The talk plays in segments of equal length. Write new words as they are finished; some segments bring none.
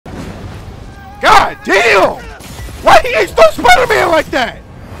God damn! Why he ain't still Spider-Man like that?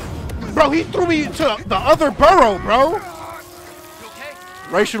 Bro, he threw me into the other burrow, bro.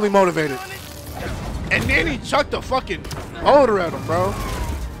 Racially motivated. And then he chucked a fucking boulder at him, bro.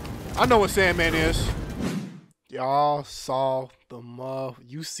 I know what Sandman is. Y'all saw the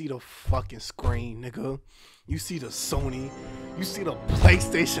you see the fucking screen, nigga. You see the Sony. You see the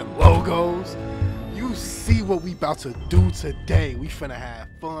PlayStation logos. You see what we about to do today. We finna have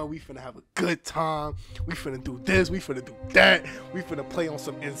fun. We finna have a good time. We finna do this. We finna do that. We finna play on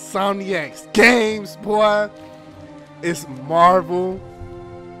some Insomniacs games, boy. It's Marvel.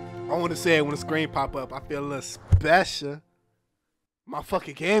 I want to say it when the screen pop up. I feel a little special. My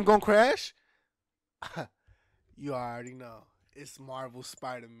fucking game gonna crash? You already know. It's Marvel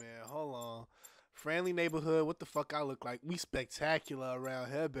Spider-Man. Hold on. Friendly neighborhood. What the fuck I look like? We spectacular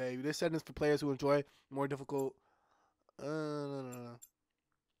around here, baby. This setting is for players who enjoy more difficult.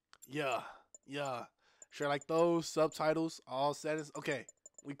 Yeah. Sure, like those subtitles, all settings. Okay,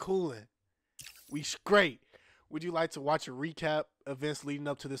 we coolin'. We great. Would you like to watch a recap events leading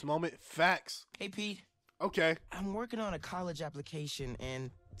up to this moment? Facts. Hey, Pete. Okay. I'm working on a college application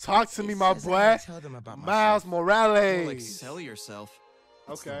and... Talk to me, my boy. Tell them about Miles Morales. Like sell yourself.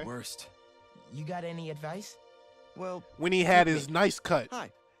 That's okay. The worst. You got any advice? Well, when he had his nice cut.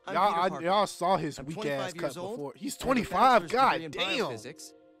 Hi. Y'all saw his weak ass cut before. He's 25. God damn.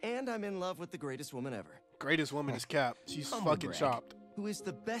 Physics, and I'm in love with the greatest woman ever. Greatest woman is Cap. She's fucking chopped. Who is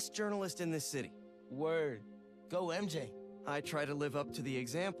the best journalist in this city? Word. Go MJ. I try to live up to the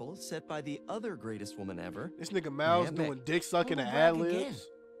example set by the other greatest woman ever. This nigga Miles doing dick sucking and ad libs.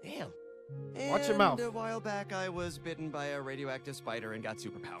 Damn. Watch your mouth. A while back, I was bitten by a radioactive spider and got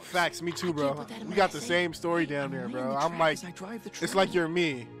superpowers. Facts, me too, bro. We got the same story down there, bro. I'm like, it's like you're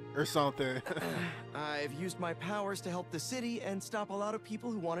me or something. I've used my powers to help the city and stop a lot of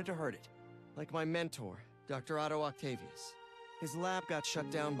people who wanted to hurt it. Like my mentor, Dr. Otto Octavius. His lab got shut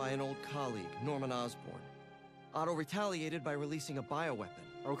down by an old colleague, Norman Osborn. Otto retaliated by releasing a bioweapon.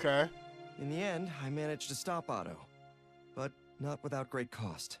 Okay. In the end, I managed to stop Otto, but not without great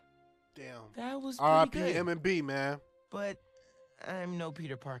cost. Damn. That was R.I.P. pretty good. M&B, man. But I'm no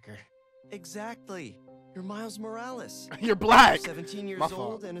Peter Parker. Exactly. You're Miles Morales. You're black. You're 17 years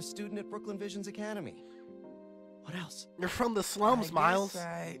old and a student at Brooklyn Vision's Academy. What else? You're from the slums, Miles.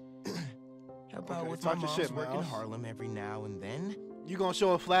 How about with my mom's work in Harlem every now and then? You gonna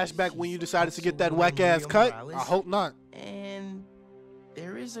show a flashback when you decided to get that whack-ass cut? I hope not. And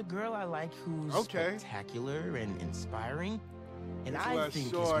there is a girl I like who's spectacular and inspiring. And I think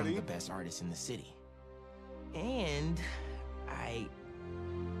is one of the best artists in the city. And I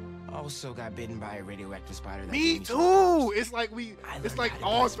also got bitten by a radioactive spider. Me too! It's like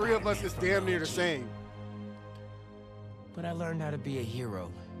all three of us is damn near the same. But I learned how to be a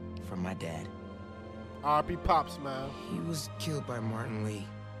hero from my dad. R.P. Pops, man. He was killed by Martin Lee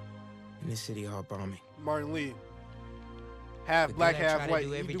in the City Hall bombing. Martin Lee. Half black, half white.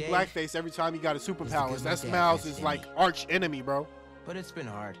 You do blackface every time you got a superpower. That's Miles' like arch enemy, bro. But it's been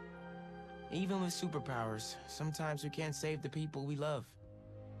hard. Even with superpowers, sometimes we can't save the people we love.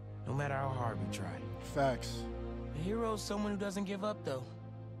 No matter how hard we try. Facts. A hero's someone who doesn't give up, though.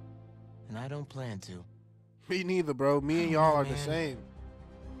 And I don't plan to. Me neither, bro. Me and y'all are the same.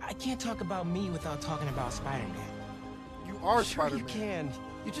 I can't talk about me without talking about Spider-Man. You are sure Spider-Man. You can.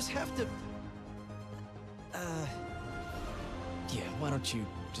 You just have to... Yeah, why don't you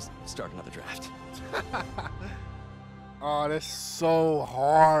just start another draft? Oh, that's so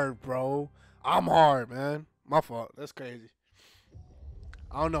hard, bro. I'm hard, man. My fault. That's crazy.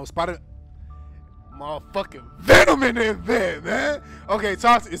 I don't know. Motherfucking Venom in there, man. Okay,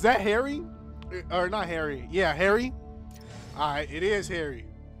 is that Harry? Or not Harry? Yeah, Harry. All right, it is Harry.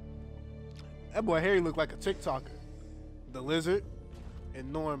 That boy Harry looked like a TikToker. The Lizard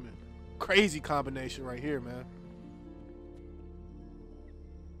and Norman. Crazy combination right here, man.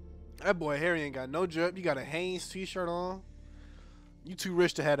 That boy Harry ain't got no drip. You got a Hanes t-shirt on. You too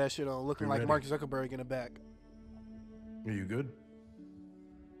rich to have that shit on, looking like Mark Zuckerberg in the back. Are you good?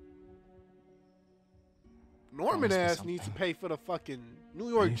 Norman ass needs to pay for the fucking New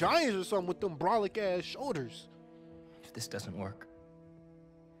York Giants or something with them brolic ass shoulders. If this doesn't work,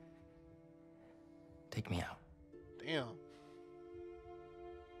 take me out. Damn.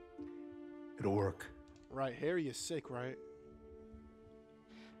 It'll work. Right, Harry is sick, right?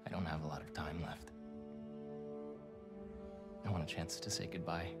 I don't have a lot of time left. I want a chance to say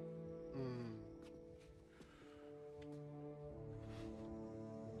goodbye.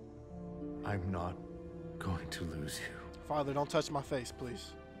 I'm not going to lose you. Father, don't touch my face,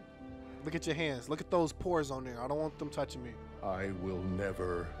 please. Look at your hands. Look at those pores on there. I don't want them touching me. I will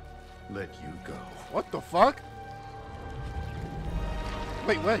never let you go. What the fuck?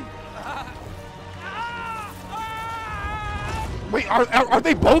 Wait. Wait, are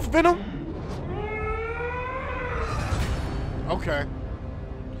they both Venom? Okay.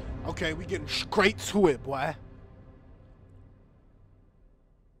 Okay, we getting straight to it, boy.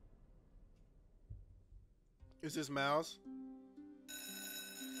 Is this Miles?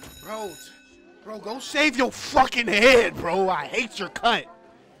 Bro, go shave your fucking head, bro. I hate your cut.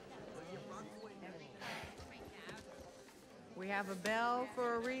 We have a bell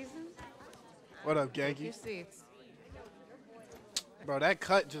for a reason. What up, Take your Genki? seats. Bro, that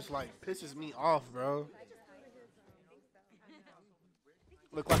cut just like pisses me off, bro.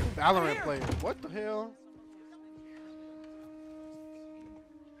 Look like a Valorant player. What the hell?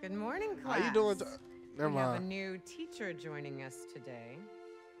 Good morning, class. How you doing? Never We have a mind. new teacher joining us today.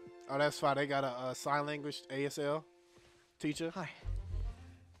 Oh, that's fine. They got a sign language ASL teacher. Hi.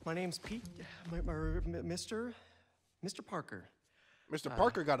 My name's Pete. Mr. Parker. Mr.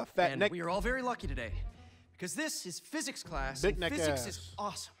 Parker got a fat And neck. we are all very lucky today because this is physics class. Big and neck physics ass. is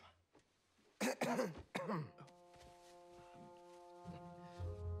awesome.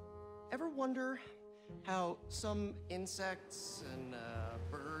 Ever wonder how some insects and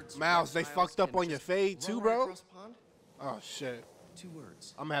birds, Miles, they reptiles fucked up can on your just fade run too, right bro? across the pond? Oh shit. 2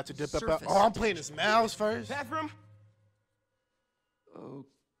 words. I'm gonna have to dip up. Surface Oh, I'm playing as Miles first. Bathroom?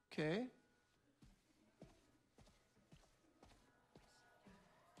 Okay.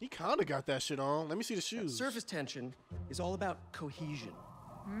 He kinda got that shit on. Let me see the shoes. Surface tension is all about cohesion.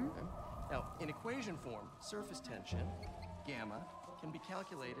 Okay? Now, in equation form, surface tension, gamma, can be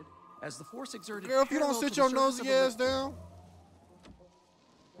calculated as the force exerted. Girl, if you don't parallel sit to the your surface nosy of a ass liquid. down.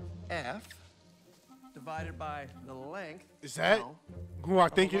 F divided by the length. Is that L who I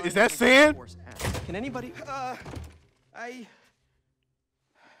of think a it is? line That equal to sand? force F. Can anybody? I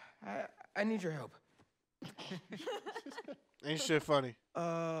need your help. Ain't shit funny.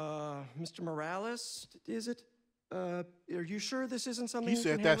 Mr. Morales, is it? Are you sure this isn't something He you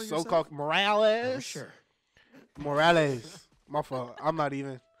said can that handle yourself? so-called Morales. Sure. Morales. My fault. I'm not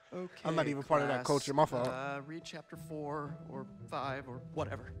even. Okay, I'm not even part of that class. culture. My fault. Read chapter 4 or 5 or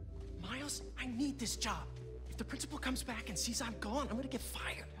whatever. Miles, I need this job. If the principal comes back and sees I'm gone, I'm gonna get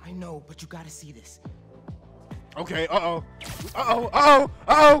fired. I know, but you gotta see this. Okay. Come on.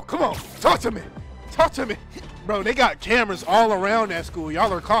 Talk to me. Bro, they got cameras all around that school.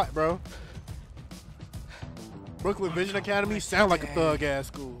 Y'all are caught, bro. Brooklyn Vision Academy sound like a thug ass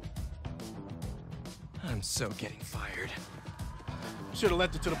school. I'm so getting fired. Should have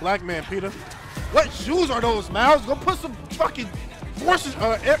left it to the black man, Peter. What shoes are those, Miles? Go put some fucking forces,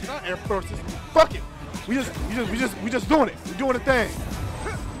 not air forces. Fuck it. We just doing it. We doing a thing.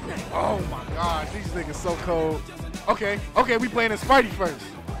 Oh my God, these niggas so cold. Okay, we playing as Spidey first.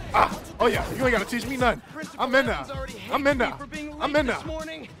 Oh yeah, you ain't gotta teach me nothing. I'm in now.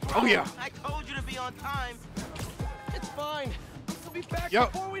 Oh yeah. I told you to be on time. It's fine. We'll be back Yo,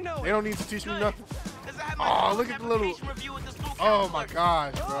 before we know they it. don't need to teach me nothing. 'Cause I had my Oh, school look at the little. application review with the school Oh my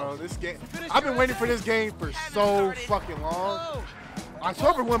counselor. gosh, bro. This game. I've been waiting for this game for so fucking long. Oh,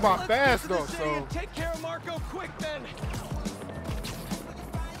 October went by let's fast get to though, the city so and take care of Marco quick then.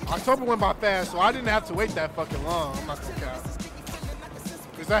 October went by fast, so I didn't have to wait that fucking long. I'm not gonna count.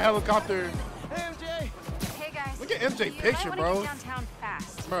 Is that helicopter? Hey, MJ. Hey guys. Look at MJ you picture, might bro. wanna get downtown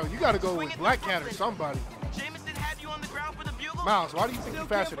fast. Bro, you gotta go with Black Cat or somebody. Jameson had you on the ground for the bugle? Miles, why do you think Still you're can't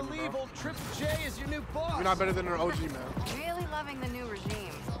faster than me, believe bro? old Trip J is your new boss. You're not better than an OG, man. Really loving the new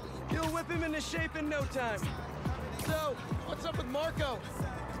regime. You'll whip him into shape in no time. So, what's up with Marco?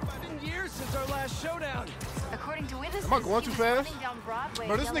 It's been years since our last showdown. According to witnesses, Am I going he too was fast? running down Broadway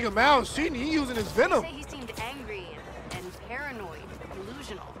Bro, this yelling nigga Miles nonsense. cheating. He using his They venom. say he seemed angry and paranoid,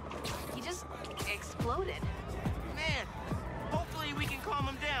 delusional. He just exploded. Man, hopefully we can calm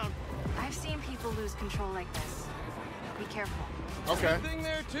him down. I've seen people lose control like this. Be careful. Okay. Thing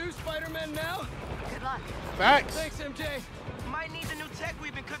there too, Spider-Man now? Good luck. Facts. Thanks, MJ. Might need the new tech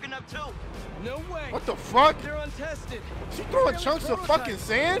we've been cooking up too. No way. What the fuck? They're untested. She throwing Really chunks of prototype. fucking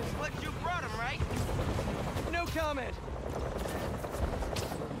sand? But you brought him, right? No comment.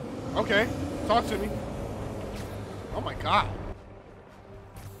 Okay. Talk to me. Oh my God.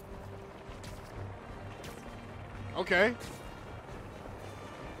 Okay.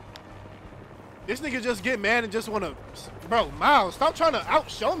 This nigga just get mad and just wanna, bro, Miles, stop trying to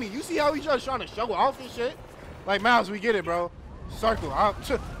outshow me. You see how he just trying to show off and shit? Like, Miles, we get it, bro. Circle.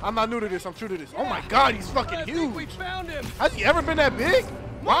 I'm not new to this. I'm true to this. Oh my God, he's fucking I think we huge. found him. Has he ever been that big?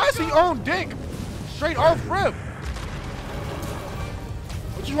 Why is he on dick? Straight off rip.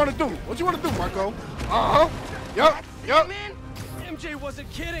 What you want to do? What you want to do, Marco? Yup. Man, MJ, MJ wasn't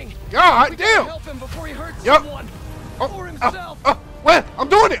kidding. God damn. Help him before he hurts someone or himself. What? I'm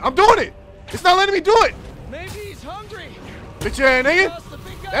doing it. I'm doing it. It's not letting me do it. Maybe he's hungry. Bitch ass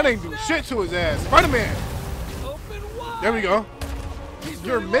nigga. That ain't do shit to his ass. Spider-Man. There we go.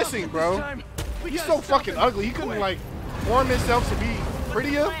 You're missing, bro. He's so fucking ugly. He couldn't like form himself to be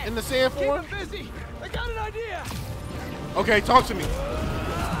prettier in the sand form. I got an idea. Okay, talk to me.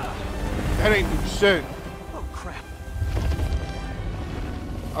 That ain't do shit. Oh crap.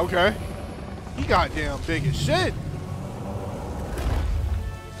 Okay. He goddamn big as shit.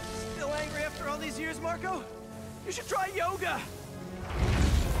 Still angry after all these years, Marco? You should try yoga.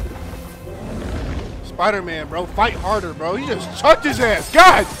 Spider-Man, bro, fight harder, bro. He just chucked his ass.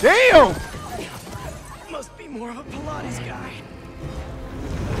 God damn. Must be more of a Pilates guy.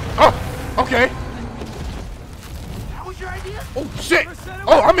 Oh, okay. That was your idea? Oh shit.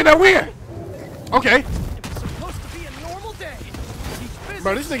 Oh, I'm in that win. Okay. It was supposed to be a normal day.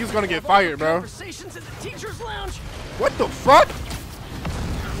 Bro, this nigga's gonna get fired, bro. Conversations in the teacher's lounge. What the fuck?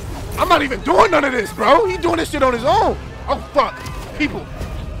 I'm not even doing none of this, bro. He doing this shit on his own. Oh fuck. People.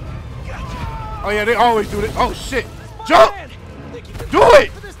 Oh yeah, they always do this. Oh shit. Jump! Do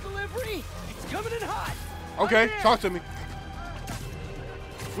it! Okay, talk to me.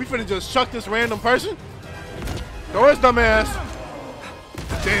 We finna just chuck this random person? Throw his dumb ass.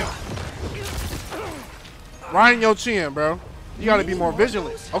 Damn. Right in your chin, bro. You gotta be more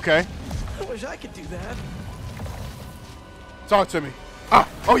vigilant. Okay. I wish I could do that. Talk to me. Ah,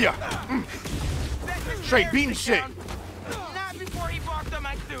 oh yeah. Straight beating shit.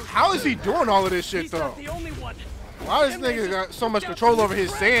 How is he doing all of this shit though? Why does this nigga got so much control over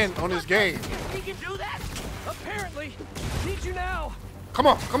his sand on his game? He can do that? Apparently. Need you now. Come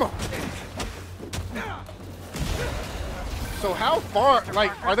on, come on. So how far,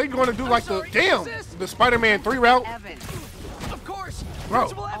 like, are they going to do like the, damn, the Spider-Man 3 route? Of course.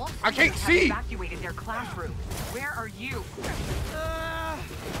 Bro, I can't see. Evacuated their classroom. Where are you?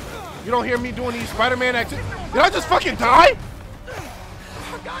 You don't hear me doing these Spider-Man activities? Did I just fucking die?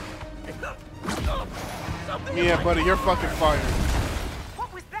 Yeah, buddy, you're fucking fired.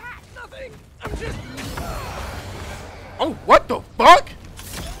 What was that? Nothing. I'm just... Oh, what the fuck?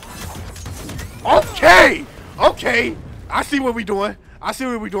 Okay, okay. I see what we doing. I see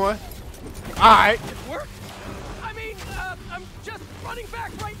what we doing. All right. It worked? I mean, I'm just running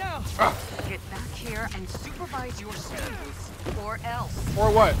back right now. Get back here and supervise your students, or else.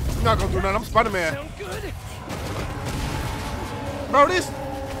 Or what? I'm not gonna do nothing. I'm Spider-Man. Sound good? Bro, this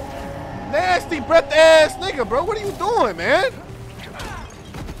nasty breath ass nigga, bro. What are you doing, man?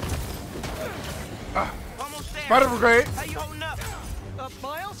 Spider Brigade. How you holding up?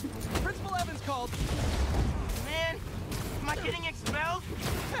 Miles? Principal Evans called. Man, am I getting expelled?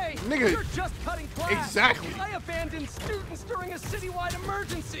 Hey, nigga. You're just cutting class. Exactly. I abandoned students during a citywide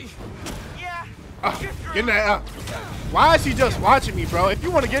emergency. Yeah. Get in that. Why is he just watching me, bro? If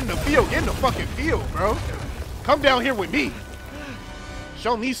you want to get in the field, get in the fucking field, bro. Come down here with me.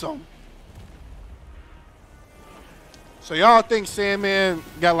 Show me something. So y'all think Sandman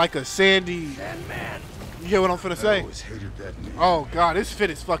got like a sandy? Sandman. You get what I'm finna say? I always hated that name. Oh god, this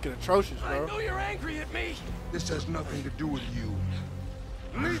fit is fucking atrocious, bro. I know you're angry at me. This has nothing to do with you.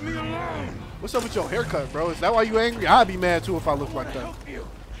 Leave me alone. What's up with your haircut, bro? Is that why you angry? I'd be mad too if I looked like that.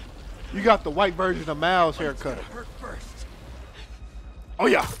 You got the white version of Miles' haircut. Oh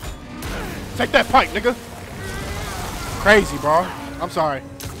yeah. Take that pipe, nigga. Crazy, bro. I'm sorry.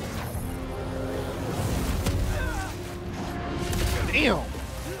 Damn.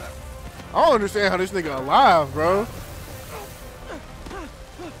 I don't understand how this nigga alive, bro.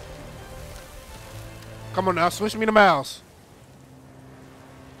 Come on now, switch me to Miles.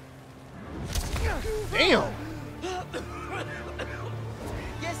 Damn.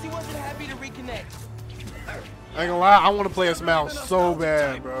 Guess he wasn't happy to reconnect. I ain't gonna lie, I want to play as Miles so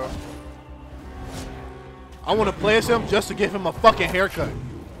bad, bro. I want to play as him just to give him a fucking haircut.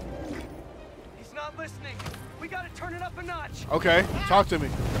 He's not listening. We gotta turn it up a notch. Okay, talk to me.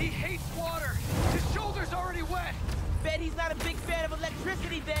 He hates water. His shoulder's already wet. Bet he's not a big fan of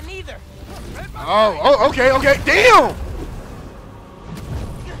electricity then either. Oh, okay, okay. Damn!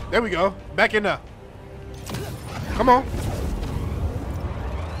 There we go. Back in there. Come on.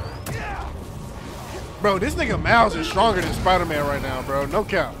 Bro, this nigga Miles is stronger than Spider-Man right now, bro. No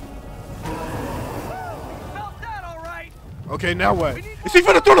cap. Okay, now what? Is he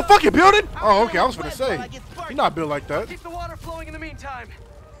finna throw the fucking building? Oh, okay, I was finna say. He's not built like that. Keep the water flowing in the meantime.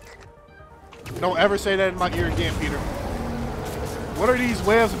 Don't ever say that in my ear again, Peter. What are these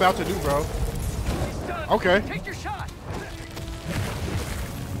webs about to do, bro? Okay. Take your shot.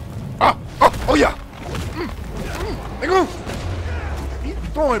 Oh yeah. Nigga.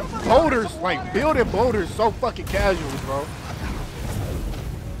 throwing boulders, like building boulders so fucking casual, bro.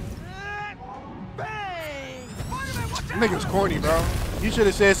 Nigga's corny, bro. You should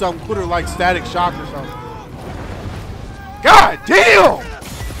have said something cooler like Static Shock or something. God damn!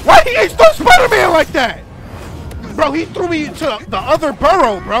 Why he ain't throw Spider-Man like that? Bro, he threw me to the other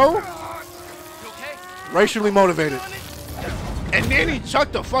burrow, bro. Racially motivated. And then he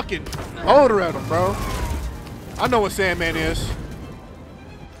chucked a fucking boulder at him, bro. I know what Sandman is.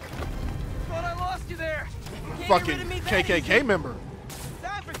 Thought I lost you there. Fucking KKK member.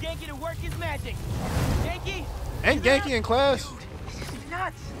 Time for Genki to work his magic. Genki? Ain't Genki in class? This is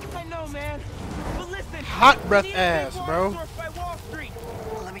nuts. I know, man. But listen. Hot breath ass, bro. Well,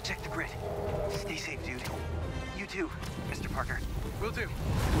 let me check the grid. Stay safe, dude. You too, Mr. Parker. Will do.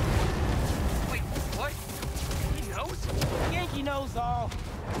 Wait, what? He knows? Genki knows all.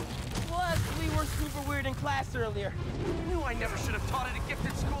 Plus, we were super weird in class earlier. Knew I never should have taught at a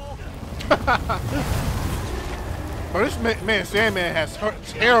gifted school. Bro, this man Sandman has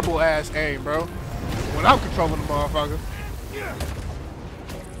terrible ass aim, bro. When I'm controlling the motherfucker.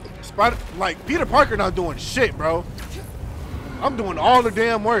 Like, Peter Parker not doing shit, bro. I'm doing all the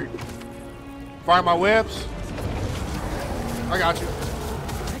damn work. Fire my webs. I got you.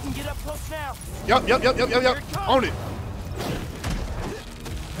 I can get up close now. Yup. Own it.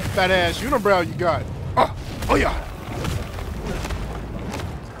 Fat ass unibrow you got. Oh yeah.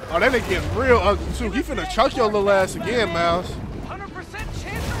 Oh, that nigga getting real ugly too. He finna chuck your little ass again, Miles. 100%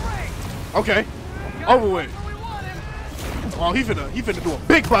 chance of rain. Okay. Over with. Oh, he finna do a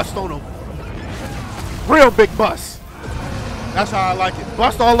big bust on him. Real big bust. That's how I like it.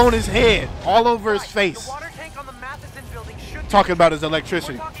 Bust all on his head, all over his face. The water tank on the Matheson building should Talking about his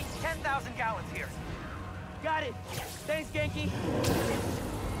electricity. We're talking 10,000 gallons here. Got it. Thanks, Genki.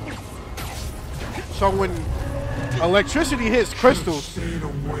 So when electricity hits crystals,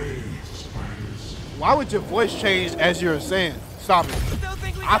 why would your voice change as you're saying? Stop it.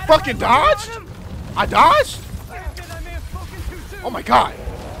 I fucking dodged? I dodged? Oh my god.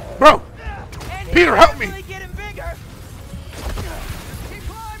 Bro. Peter, help me.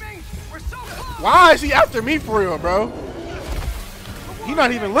 Why is he after me for real, bro? He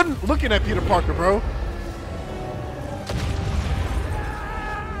not even looking at Peter Parker, bro.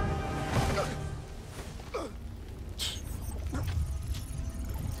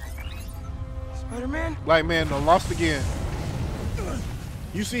 Spider-Man? Black man done lost again.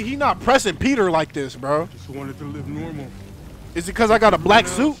 You see, he not pressing Peter like this, bro. Just wanted to live normal. Is it because I got a black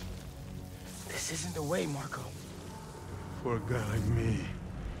suit? This isn't the way, Marco. For a guy like me,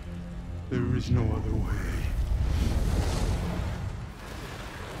 there is no other way.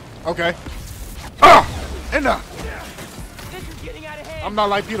 Okay. Enough. This is getting out of hand. I'm not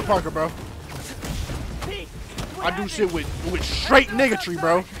like Peter Parker, bro. Pete, I do shit with straight niggatry,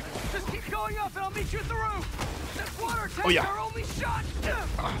 bro. Just keep going up and I'll meet you at the roof. This water tank Oh, yeah. our only shot.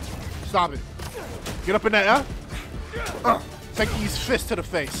 Stop it. Get up in that, take these fists to the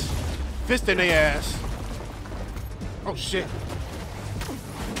face. Fist in their ass. Oh, shit.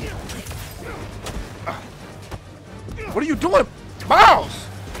 What are you doing? Miles!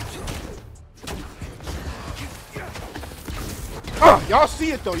 Y'all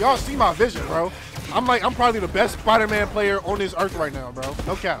see it, though. Y'all see my vision, bro. I'm probably the best Spider-Man player on this earth right now, bro.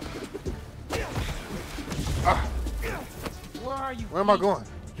 No cap. Where are you? Where am I going?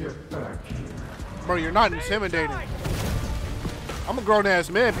 Bro, you're not intimidating. I'm a grown-ass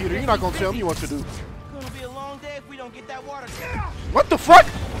man, Peter. You're not going to tell me what to do. It's gonna be a long day if we don't get that water. What the fuck?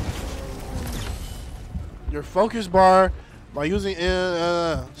 Your focus bar by using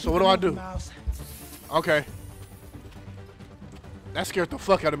so what do I do? Okay. That scared the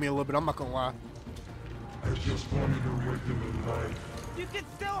fuck out of me a little bit, I'm not gonna lie. I just wanted a regular life. You can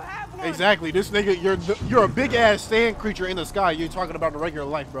still have one. Exactly, this nigga, you're a big ass sand creature in the sky. You're talking about the regular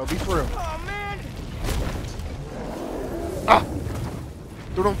life, bro. Be for real. Oh man.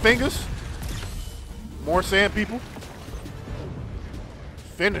 Through them fingers. More sand people.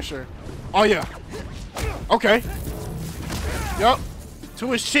 Finisher. Oh yeah. Okay. Yup.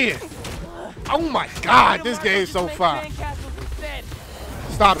 To his chin. Oh my god, this game's so fire.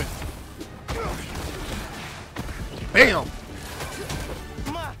 Stop it. Bam.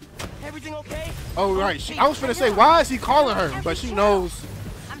 Ma, everything okay? Oh right. I was finna say, why is he calling her? But she knows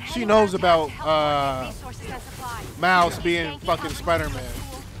about Miles being fucking Spider-Man.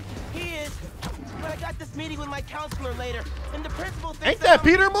 He is. But I got this meeting with my counselor later, and the principal thinks Ain't that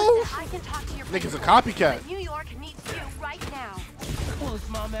Peter move? I can talk to your Nigga's a principal. copycat. New York needs you right now. Coolest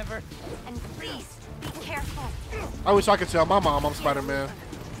mom ever. And please, be careful. I wish I could tell my mom I'm Spider-Man.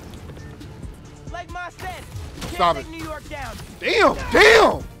 Like Ma said, Stop it. New York down. Damn,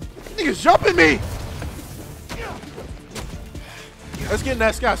 damn! Niggas jumping me! Let's get in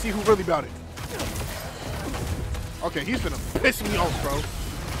that sky, see who really about it. Okay, he's gonna piss me off, bro.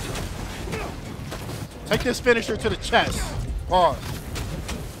 Take this finisher to the chest. Pause.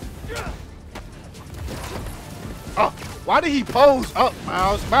 Oh, why did he pose up,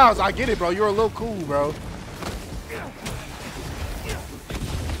 Miles? Miles, I get it, bro. You're a little cool, bro.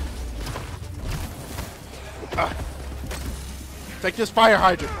 Take this fire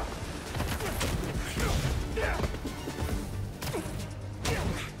hydrant.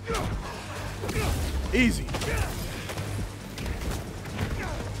 Easy.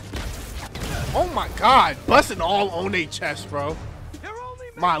 Oh my God, busting all on their chest, bro.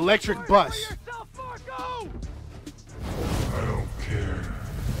 My electric bus. I don't care.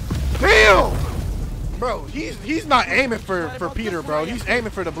 Damn! Bro, he's not aiming for Peter, bro. He's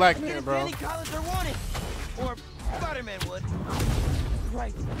aiming for the black man, bro. Or Spider-Man would.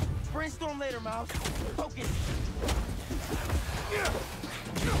 Right. Brainstorm later, Miles. Focus.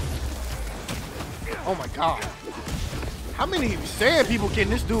 Oh my God. How many sand people can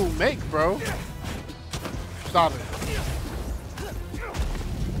this dude make, bro? Stop it.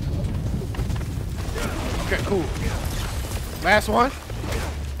 Okay, cool. Last one.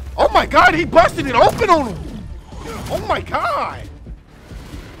 Oh my God, he busted it open on him. Oh my God.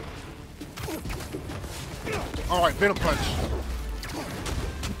 All right, Venom Punch.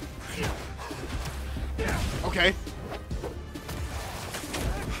 Okay.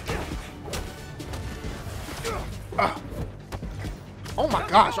 Oh my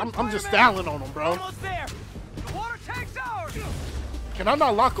gosh, I'm just styling on him, bro. Almost there. The water tank's ours. Can I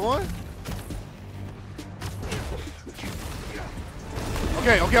not lock on?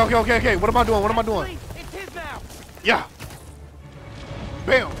 Okay. What am I doing? What am I doing? It's his now. Yeah.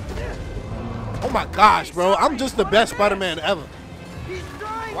 Bam. Oh my gosh, bro. I'm just the best Spider-Man ever.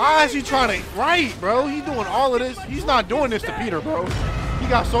 Why is he trying to... Right, bro. He's doing all of this. He's not doing this to Peter, bro. He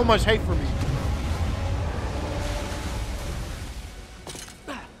got so much hate for me.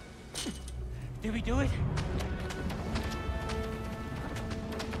 Did we do it?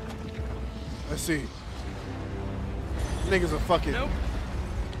 Let's see. Niggas a fucking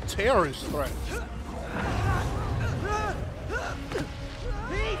terrorist threat.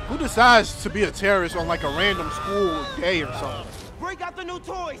 Who decides to be a terrorist on like a random school day or something? Break out the new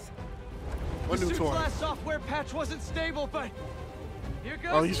toys. What new toy? Last software patch wasn't stable, but here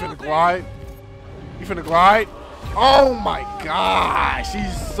goes. Oh, he's finna glide. He finna glide. Oh my gosh,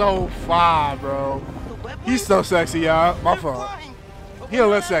 he's so fly, bro. He's so sexy, y'all. My fault. He a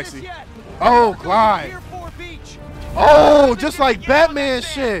little sexy. Oh, glide. Oh, just like Batman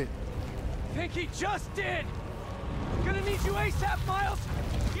shit. Think he just did. Gonna need you ASAP, Miles.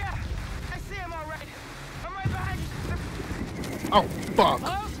 Yeah, I see him all right. I'm right behind you. Oh, fuck.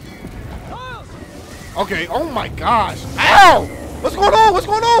 Miles! Okay, oh my gosh. Ow! What's going on? What's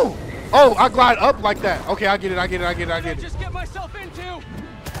going on? Oh, I glide up like that. Okay, I get it. Just get myself into.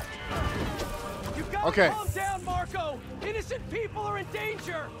 You gotta Okay. calm down, Marco. Innocent people are in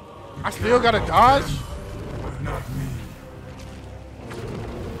danger. I still gotta dodge? But not me.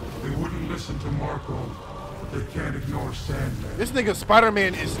 They wouldn't listen to Marco. They can't ignore Sandman. This nigga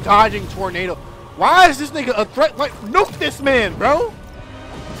Spider-Man is dodging tornado. Why is this nigga a threat? Like, nuke this man, bro.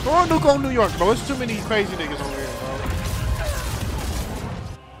 Throw a nuke on New York, bro. There's too many crazy niggas over here, bro.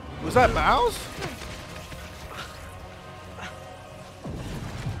 Was that Miles?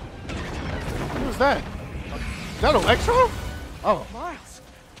 Who was that? Is that Electro? Oh. Miles.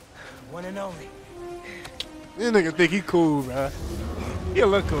 One and only. This nigga think he cool, bro. He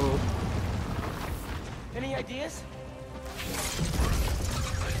look cool. Any ideas?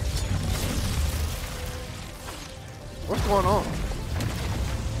 What's going on?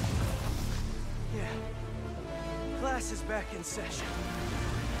 Yeah. Class is back in session.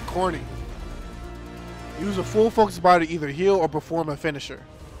 Corny. Use a full focus body to either heal or perform a finisher.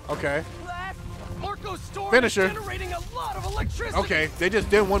 Okay. Marco's storm Finisher. is generating a lot of electricity. Okay, they just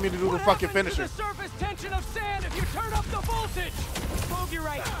didn't want me to do the fucking finisher. The surface tension of sand if you turn up the voltage. Bogey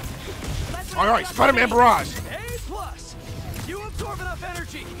right. Alright, Spider-Man Barrage. A+. You absorb enough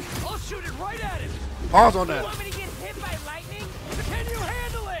energy. I'll shoot it right at him. Pause on that. You want me to get hit by lightning? Can you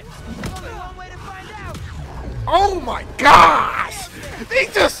handle it? Only one way to find out. Oh my gosh! They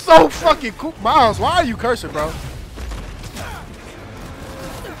just so fucking cool. Miles, why are you cursing, bro?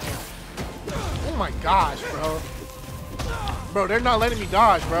 Oh my gosh, bro. Bro, they're not letting me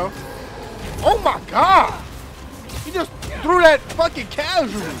dodge, bro. Oh my god! He just threw that fucking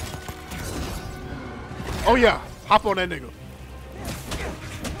casually. Oh yeah, hop on that nigga.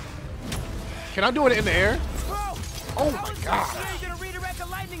 Can I do it in the air? Oh my god.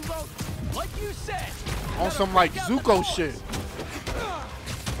 Like you said. On some like Zuko shit.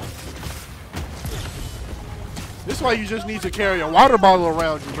 This is why you just need to carry a water bottle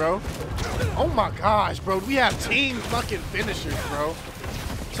around you, bro. Oh my gosh, bro. We have team fucking finishers, bro.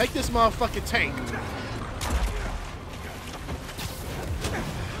 Take this motherfucking tank.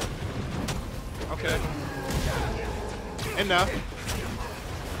 Okay. And now.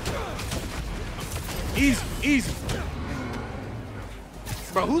 Easy, easy.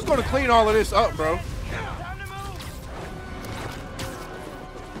 Bro, who's gonna clean all of this up, bro?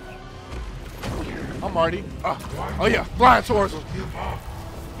 I'm already. Oh yeah, flying towards him.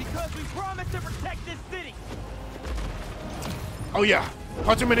 Because we promised to protect this city. Oh yeah,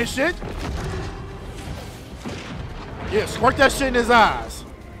 punch him in his shit. Yeah, squirt that shit in his eyes.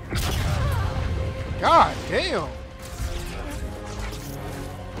 God damn.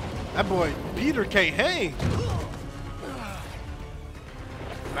 That boy Peter can't hang.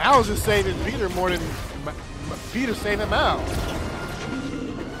 Miles is saving Peter more than Peter saving Miles.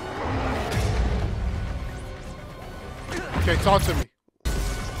 Okay, talk to me.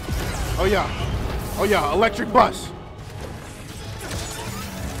 Oh yeah. Oh yeah, electric bus.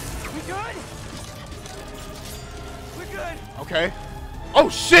 We good? We're good. Okay. Oh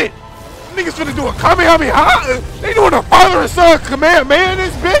shit! Niggas finna do a Kamehameha! They doing a father and son command, man,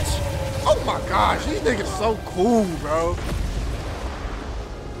 this bitch! Oh my gosh, these niggas so cool, bro.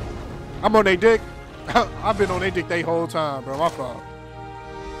 I'm on they dick. I've been on they dick they whole time, bro. My fault.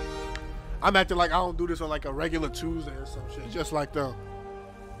 I'm acting like I don't do this on like a regular Tuesday or some shit, just like them.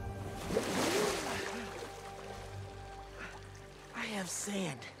 I have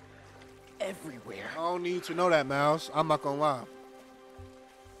sand everywhere. I don't need to know that, Mouse. I'm not gonna lie.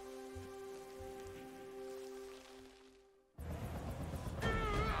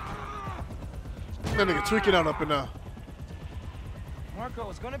 That nigga tweaking out up in there. Marco,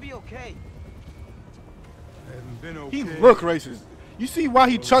 it's gonna be okay. Hasn't been okay. He look racist. You see why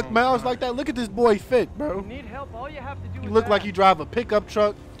he chucked Miles like that? Look at this boy fit, bro. Need help? All you have to do He is look like he drive a pickup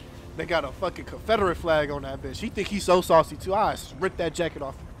truck. They got a fucking Confederate flag on that bitch. He think he's so saucy too. I rip that jacket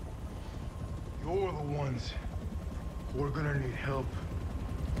off. You're the ones who are gonna need help.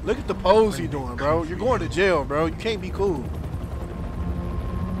 Look at the pose he doing, bro. You're going to jail, bro. You can't be cool.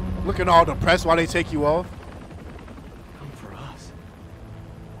 Looking all depressed while they take you off. Come for us.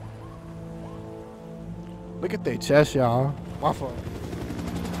 Look at their chest, y'all. My fault.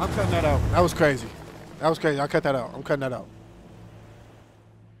 I'm cutting that out. That was crazy. That was crazy. I cut that out. I'm cutting that out.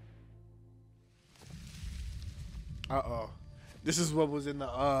 Uh-oh. This is what was in the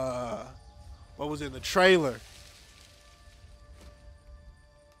trailer.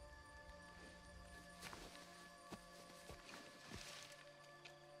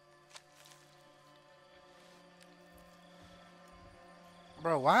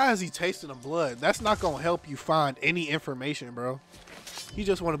 Bro, why is he tasting the blood? That's not gonna help you find any information, bro. He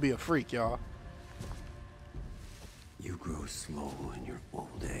just want to be a freak, y'all. You grow slow in your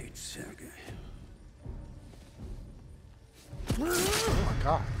old age, Sergei. Oh my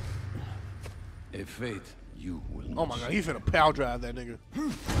god. A fate you will not. Oh my god, he finna power drive that nigga.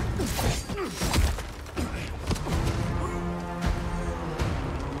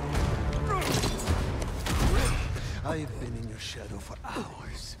 I've been in your shadow for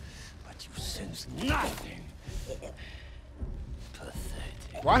hours, but you sense nothing.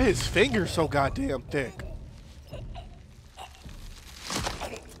 Pathetic. Why his fingers so goddamn thick?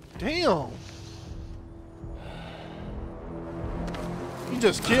 Damn. He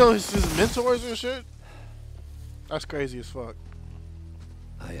just killed his mentors and shit? That's crazy as fuck.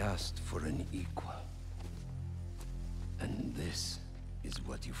 I asked for an equal. And this is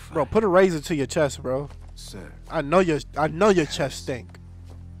what you find. Bro, put a razor to your chest, bro. Sir. I know your chest stink.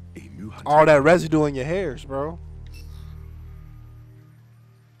 All that residue in your hairs, bro.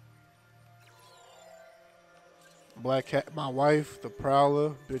 Black Cat, my wife, the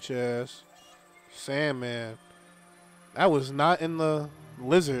Prowler, bitch ass, Sandman. That was not in the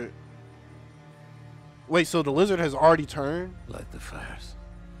lizard. Wait, so the lizard has already turned? Light the fires.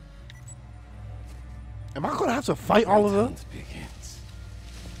 Am I gonna have to fight all of them? Begins.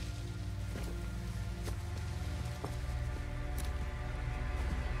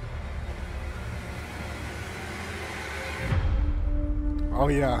 Oh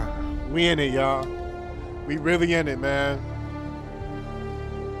yeah, we in it, y'all. We really in it, man.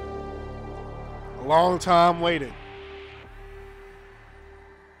 A long time waiting.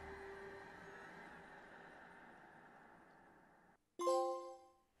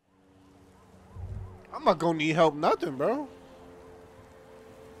 I'm not gonna need help nothing, bro.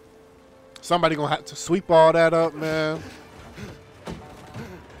 Somebody gonna have to sweep all that up, man.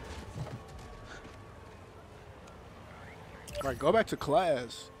 All right, go back to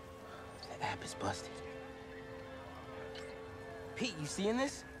class. The app is busted. Pete, you seeing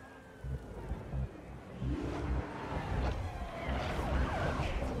this?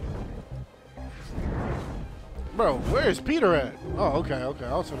 Bro, where is Peter at? Oh, okay. I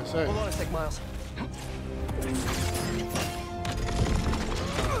was gonna say. Hold on a sec, Miles.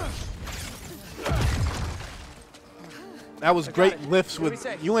 That was great lifts with.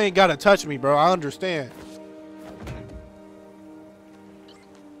 You ain't gotta touch me, bro. I understand.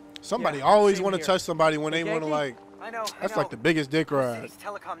 Somebody always want to touch somebody when they want to, like. I know. That's like the biggest dick ride. City's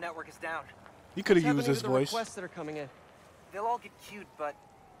telecom network is down. He could have used his voice. Requests that are coming in. They'll all get queued, but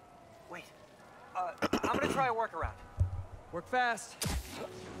wait. I'm gonna try a workaround. Work fast.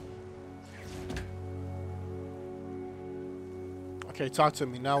 Okay, talk to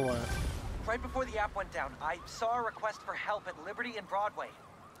me. Now what? Right before the app went down, I saw a request for help at Liberty and Broadway.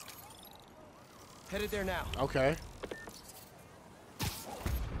 Headed there now. Okay.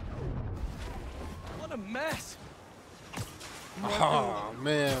 What a mess. Oh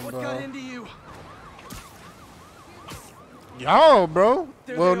man, What bro. got into you? Yo, bro.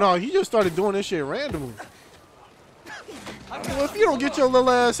 There Well, they no, are. he just started doing this shit randomly. Well, if you don't get your little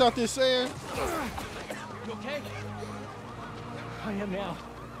ass out there saying. You okay? I am now.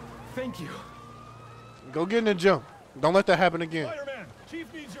 Thank you. Go get in the gym. Don't let that happen again. Spider-Man,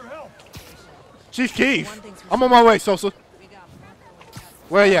 Chief needs your help. Chief Keef, I'm on my way, Sosa.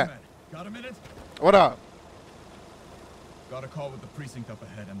 Where you at? Got a minute? What up? Got a call with the precinct up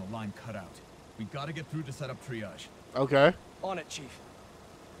ahead and the line cut out. We gotta get through to set up triage. Okay. On it, Chief.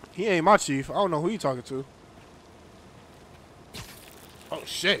 He ain't my chief. I don't know who you talking to. Oh,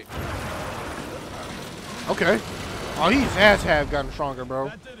 shit. Okay. Oh, his ass have gotten stronger,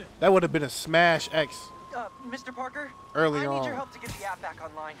 bro. That would have been a smash X Mr. Parker? early I need on. your help to get the app back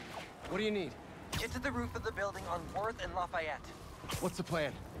online. What do you need? Get to the roof of the building on Worth and Lafayette. What's the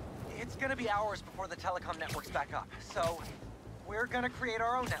plan? It's gonna be hours before the telecom network's back up, so we're gonna create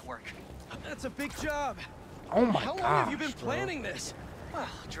our own network. That's a big job. Oh my How god. long have you been planning this? Well,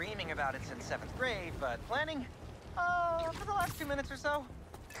 dreaming about it since 7th grade, but planning? For the last 2 minutes or so.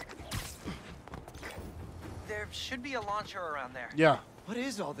 There should be a launcher around there. Yeah. What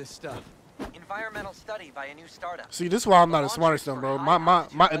is all this stuff? Environmental study by a new startup. See, this is why I'm not as smart as them, bro.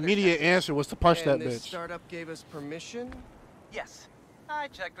 My immediate answer was to punch that And this bitch. startup gave us permission? Yes. I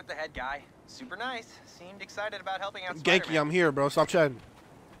checked with the head guy. Super nice. Seemed excited about helping out Genki, Spider-Man. I'm here, bro. Stop chatting.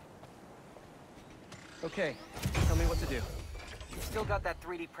 Okay, tell me what to do. You've still got that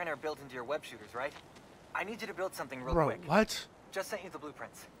 3D printer built into your web shooters, right? I need you to build something real Bro, quick. what? Just sent you the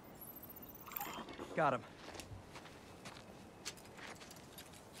blueprints. Got him.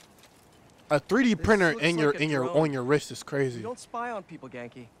 A 3D printer looks in like a your drone. on your wrist is You crazy. don't spy on people,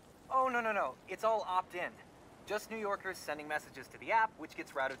 Genki. Oh, no. It's all opt-in. Just New Yorkers sending messages to the app, which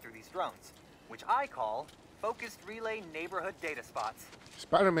gets routed through these drones, which I call Focused Relay Neighborhood Data Spots.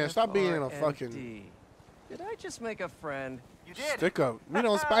 Spider-Man, stop being a FRND. fucking Did I just make a friend? You did. stick up. We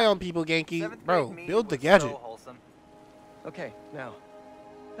don't spy on people, Genki. 7th Bro, grade me build the was gadget. So wholesome. Okay, now,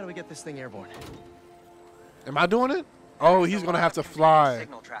 how do we get this thing airborne? Am I doing it? Oh, he's There's a gonna lot have of to competing fly.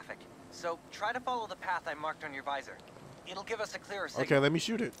 Signal traffic. So try to follow the path I marked on your visor. It'll give us a clearer signal. Okay, let me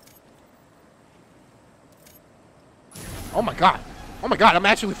shoot it. Oh my god. Oh my god, I'm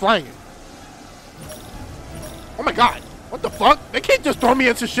actually flying it. Oh my god. What the fuck? They can't just throw me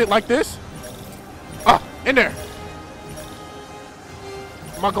into shit like this. Ah, in there.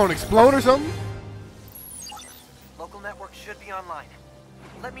 Am I gonna explode or something? Local network should be online.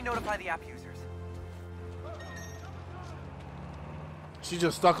 Let me notify the app users. She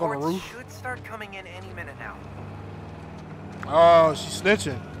just stuck on the Reports roof. should start coming in any minute now. Oh, she's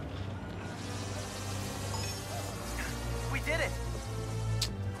snitching. We did it.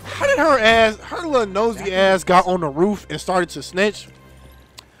 How did her little nosy ass got on the roof and started to snitch?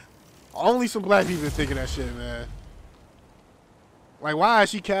 Only some black people thinking that shit, man. Like, why is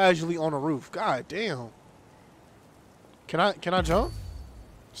she casually on the roof? God damn. Can I jump?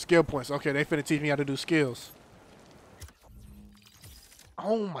 Skill points. Okay, they finna teach me how to do skills.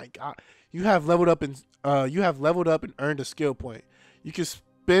 Oh my god. You have leveled up and earned a skill point. You can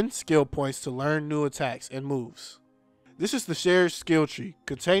spend skill points to learn new attacks and moves. This is the shared skill tree,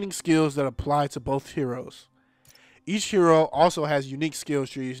 containing skills that apply to both heroes. Each hero also has unique skill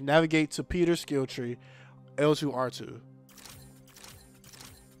trees. Navigate to Peter's skill tree, L2, R2.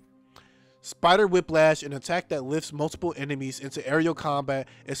 Spider Whiplash, an attack that lifts multiple enemies into aerial combat,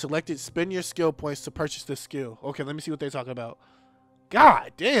 is selected. Spend your skill points to purchase this skill. Okay, let me see what they're talking about.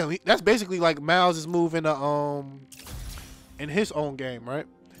 God damn, that's basically like Miles' move in his own game, right?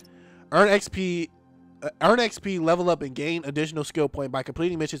 Earn XP, level up, and gain additional skill point by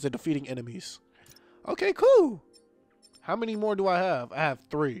completing missions and defeating enemies. Okay, cool. How many more do I have? I have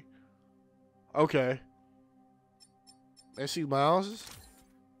 3. Okay. Let's see Miles's.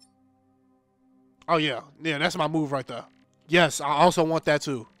 Oh yeah, that's my move right there. Yes, I also want that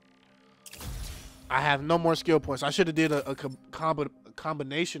too. I have no more skill points. I should have did a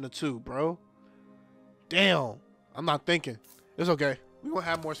combination of 2, bro. Damn, I'm not thinking. It's okay. We won't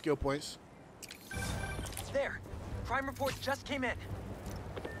have more skill points. There, crime report just came in.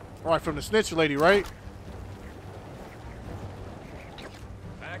 All right, from the snitch lady, right?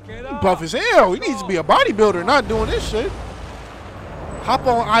 He buff as hell. He needs to be a bodybuilder, not doing this shit. Hop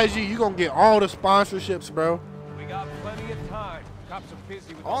on IG, you gonna get all the sponsorships, bro. We got plenty of time. Cops are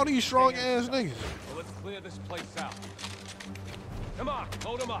busy with all these strong ass niggas. Well, let's clear this place out. Come on,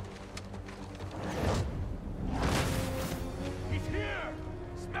 load him up. He's here.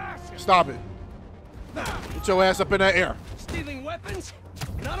 Smash him. Stop it. Get your ass up in that air. Stealing weapons?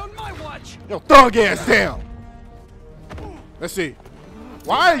 Not on my watch. Yo, thug ass down. Let's see.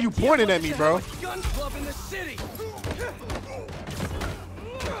 Why are you pointing at me, bro? Gun club in the city.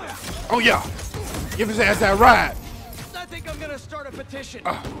 Oh yeah. Give his ass that ride. I think I'm gonna start a petition.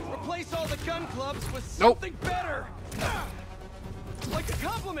 Replace all the gun clubs with Nope. something better. Like a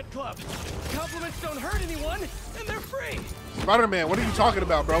compliment club. Compliments don't hurt anyone, and they're free. Spider-Man, what are you talking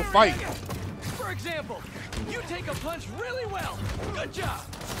about, bro? Fight. For example, you take a punch really well. Good job.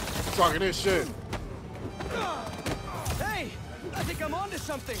 I'm talking this shit. Hey, I think I'm onto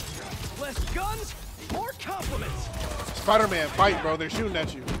something. Less guns, more compliments. Spider-Man, fight, bro. They're shooting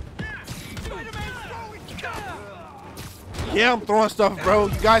at you. Yeah, I'm throwing stuff, bro.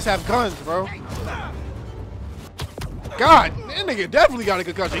 You guys have guns, bro. God, that nigga definitely got a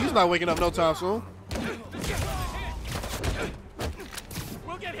concussion. He's not waking up no time soon.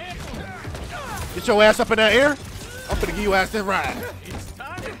 Get your ass up in that air. I'm gonna give you ass that ride. It's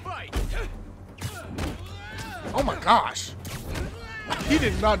time to fight. Oh my gosh. He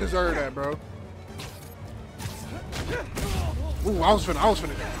did not deserve that, bro. Ooh, I was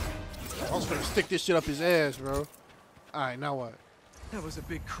finna stick this shit up his ass, bro. Alright, now what? That was a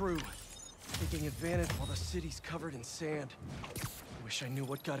big crew. Taking advantage while the city's covered in sand. Wish I knew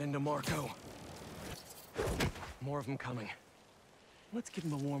what got into Marco. More of them coming. Let's give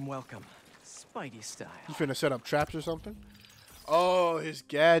him a warm welcome. Spidey style. You finna set up traps or something? Oh, his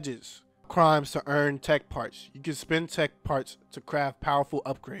gadgets. Crimes to earn tech parts. You can spend tech parts to craft powerful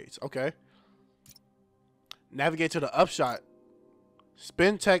upgrades. Okay. Navigate to the upshot.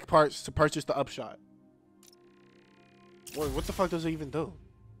 Spend tech parts to purchase the upshot. Wait, what the fuck does it even do?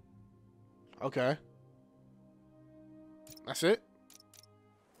 Okay. That's it?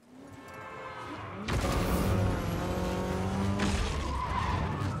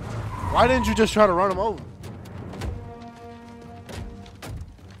 Why didn't you just try to run him over?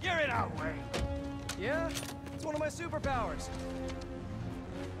 You're in our way. Yeah, it's one of my superpowers.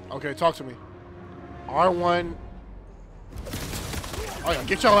 Okay, talk to me. R1. Oh yeah,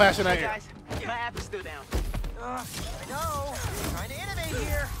 get your ass in that air. Guys, my app is still down. I know. Trying to innovate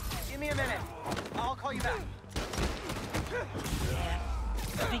here. Give me a minute. I'll call you back.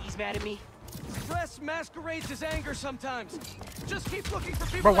 I think he's mad at me. Stress masquerades as anger sometimes. Just keep looking for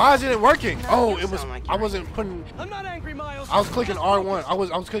people. Bro, why isn't it working? No, Oh, you it was. sound like I you're wasn't putting. I'm not angry, Miles. I was clicking R1. I was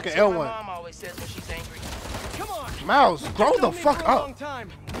clicking That's what L1. my mom always says when she's angry. Come on. Miles, grow the Known me fuck for a long up. time.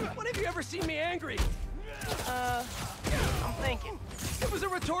 When have you ever seen me angry? I'm thinking. It was a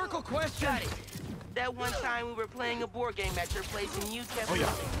rhetorical question. Got it. That one time we were playing a board game at your place and you kept... Oh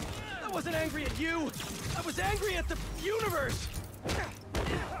yeah. I wasn't angry at you. I was angry at the universe.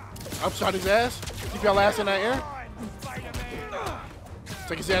 Upshot his ass. Keep your ass in that air.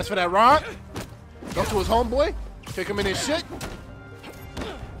 Take his ass for that rod. Go to his homeboy. Kick him in his shit.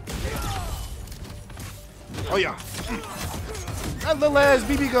 Oh yeah. That little ass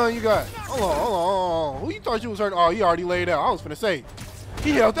BB gun you got. Hold on. Who you thought you was hurting? Oh, he already laid out. I was finna say.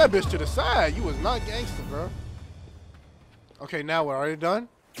 He held that bitch to the side. You was not gangster, bro. Okay, now we're already done.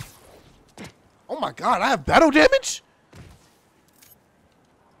 Oh my god, I have battle damage?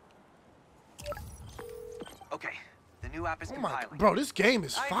 Okay, the new app is Oh my, compiling. bro, this game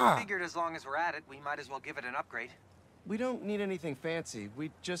is I fire. figured as long as we're at it, we might as well give it an upgrade. We don't need anything fancy.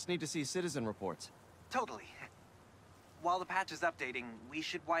 We just need to see citizen reports. Totally. While the patch is updating, we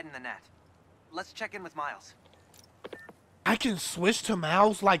should widen the net. Let's check in with Miles. I can switch to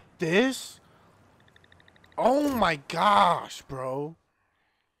Miles like this? Oh my gosh, bro.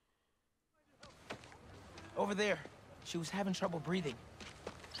 Over there. She was having trouble breathing.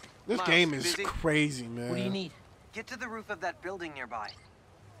 This Miles, game is busy? crazy, man. What do you need? Get to the roof of that building nearby.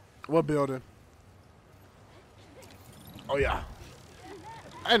 What building? Oh, yeah.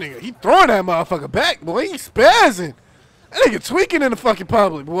 That nigga, he throwing that motherfucker back, boy. He spazzing. That nigga tweaking in the fucking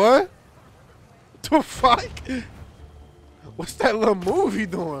public, boy. What the fuck? What's that little move he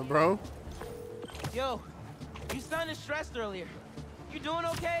doing, bro? Yo, you sounded stressed earlier. You doing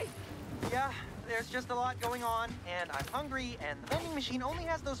okay? Yeah, there's just a lot going on, and I'm hungry, and the vending machine only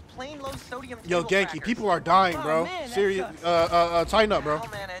has those plain low sodium Yo, table Genki, crackers. people are dying, bro. man, that Serious. sucks. Tighten up, bro. I'll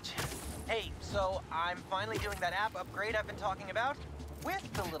manage. Hey, so I'm finally doing that app upgrade I've been talking about, with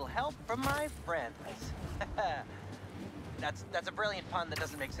a little help from my friends. That's a brilliant pun that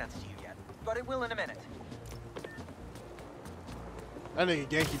doesn't make sense to you yet, but it will in a minute. That nigga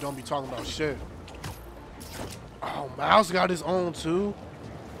Genki don't be talking about shit. Oh, Miles got his own too.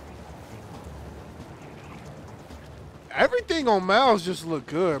 Everything on Miles just look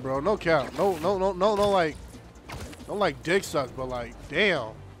good, bro. No cap. No, like dick suck, but like,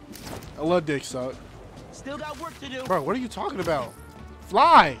 damn. I love dick suck. Still got work to do. Bro, what are you talking about?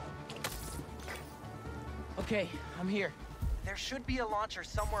 Fly. Okay, I'm here. There should be a launcher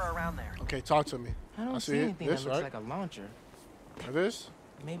somewhere around there. Okay, talk to me. I don't see see it. anything This, that looks right? like a launcher. This?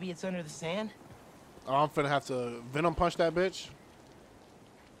 Maybe it's under the sand? Oh, I'm finna have to venom punch that bitch.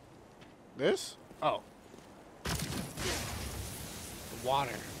 This? Oh.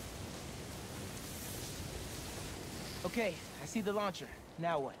 Water. Okay, I see the launcher.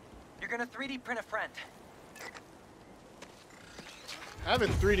 Now what? You're gonna 3D print a friend. Having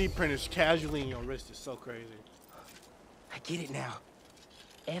 3D printers casually in your wrist is so crazy. I get it now.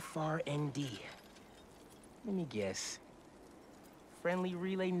 FRND. Let me guess. Friendly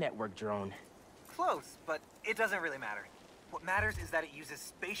Relay Network drone. Close, but it doesn't really matter. What matters is that it uses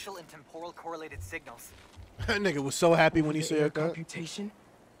spatial and temporal correlated signals. That nigga was so happy when he said that. Computation?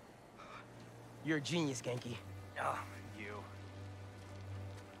 You're a genius, Genki. Oh, you.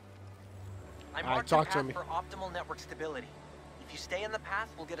 I Alright, marked talk a to path me. for optimal network stability. If you stay in the path,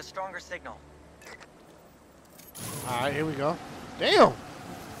 we'll get a stronger signal. Alright, here we go. Damn!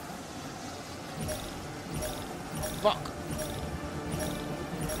 Fuck.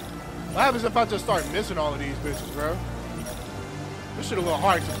 What happens if I just start missing all of these bitches, bro? This shit a little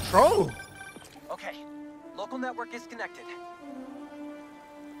hard to control. Okay, local network is connected.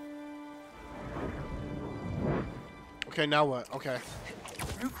 Okay, now what? Okay.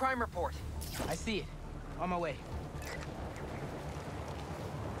 New crime report. I see it. On my way.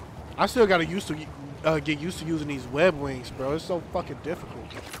 I still gotta get used to using these web wings, bro. It's so fucking difficult.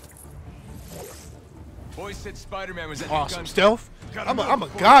 Boys said Spider-Man was at Awesome. the gun. Stealth? I'm a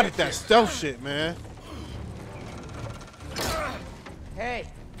god at that stealth shit, man. Hey.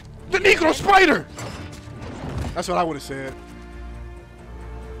 The Negro Spider! That's what I would have said.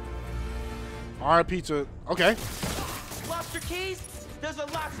 Alright, pizza. Okay. Lost your keys? There's a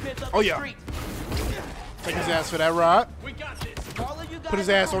locksmith up Oh, the yeah. street. Take his ass for that rod. We got this. All of you guys Put his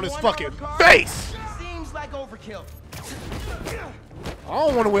ass have on his one fucking armored car? face! Seems like overkill. I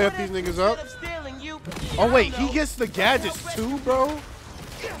don't want to whip these niggas up. Instead of stealing you, Oh, wait. I He know. gets the gadgets too, bro?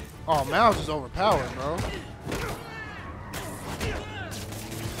 Oh, Miles is overpowered, bro.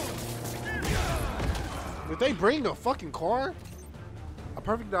 Did they bring a fucking car? A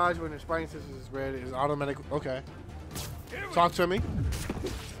perfect dodge when the spine system is red is automatic. Okay. Talk to me.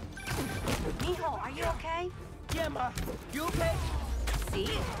 Mijo, are you okay? Yeah, Ma. You okay? See?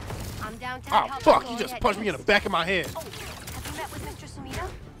 I'm downtown. Oh, fuck. He just punched me in the back of my head. Oh, have you met with Mr. Sumida?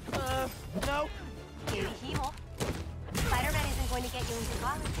 No. Que dijimos. Spider-Man isn't going to get you into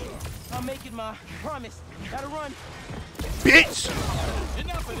college. I'll make it, Ma. Promise. Gotta run. Bitch!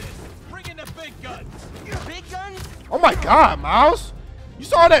 Enough of this. Bring in the big guns. Big guns? Oh my god, Miles. You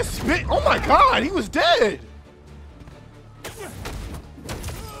saw that spit? Oh my god, he was dead.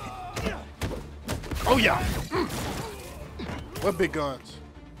 Oh yeah. Mm. What big guns?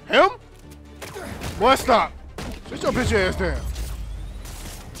 Him? Boy, stop. Sit your bitch ass down.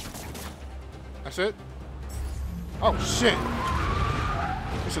 That's it? Oh shit.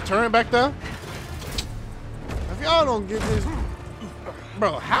 It's a turn back there? If y'all don't get this,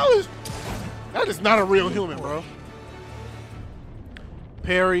 bro, how is that is not a real human, bro.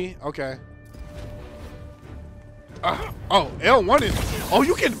 Parry, okay. Oh, L1 is. Oh,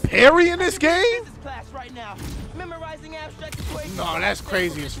 you can parry in this game? Physics class right now. Memorizing abstract equations. No, that's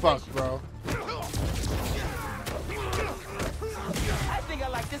crazy as fuck, bro. I think I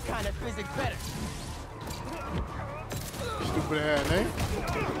like this kind of physics better. Stupid ass name.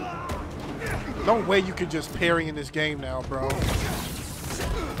 No way you could just parry in this game now, bro.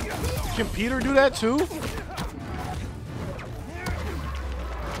 Can Peter do that too?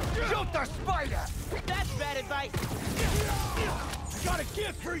 the spider! That's bad advice! Got a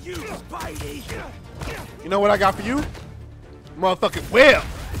gift for you, Spidey! You know what I got for you? Motherfucking web.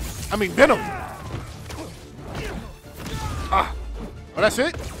 I mean venom. Ah. Oh, that's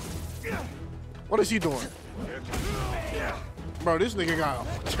it? What is he doing? Bro, this nigga got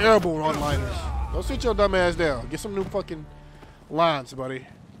terrible one-liners. Go sit your dumb ass down. Get some new fucking lines, buddy.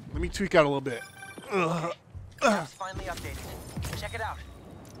 Let me tweak out a little bit. It's finally updated. Check it out.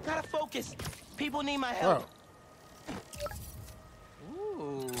 Gotta focus. People need my help.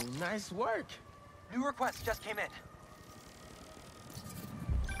 Ooh, nice work. New request just came in.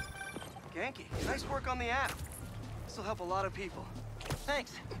 Genki, nice work on the app. This'll help a lot of people.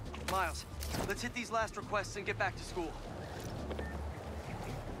 Thanks. Miles, let's hit these last requests and get back to school.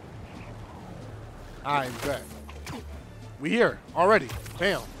 I'm back. We here already.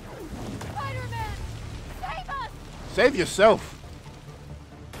 Bam. Spider-Man! Save us! Save yourself.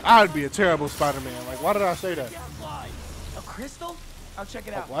 I'd be a terrible Spider-Man. Like, why did I say that? A crystal? I'll check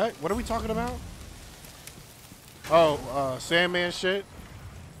it out. What? What are we talking about? Oh, Sandman shit.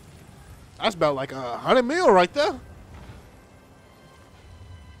 That's about like 100 mil right there.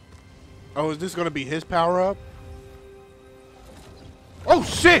 Oh, is this gonna be his power up? Oh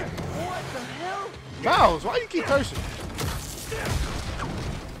shit! What the hell? Miles, why you keep cursing?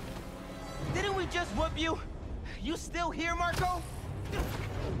 Didn't we just whoop you? You still here, Marco?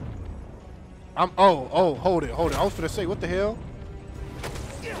 Hold it. I was finna say, what the hell?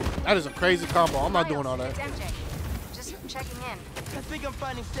 That is a crazy combo. I'm not doing all that. It's MJ. Just checking in. I think I'm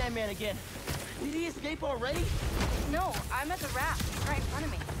finding Sandman again. Did he escape already? No, I'm at the raft. He's right in front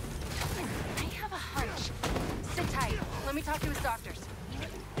of me. I have a hunch. Sit tight. Let me talk to his doctors.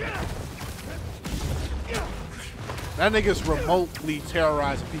 That nigga's remotely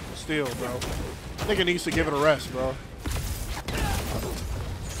terrorizing people still, bro. Nigga needs to give it a rest, bro.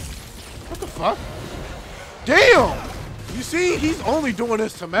 What the fuck? Damn! You see, he's only doing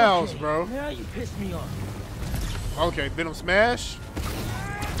this to Miles, bro. Now you pissed me off. Okay, Venom Smash.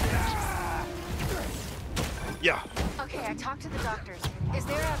 Yeah. Okay, I talked to the doctors. Is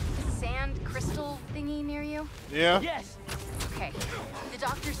there a sand crystal thingy near you? Yeah? Yes. Okay. The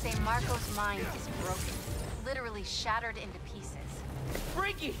doctors say Marco's mind is broken. Literally shattered into pieces.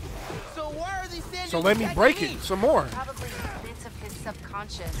 Freaky. So why are these sand So let me break it some more. Probably bits of his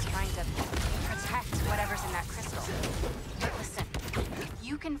subconscious trying to protect whatever's in that crystal. But listen, if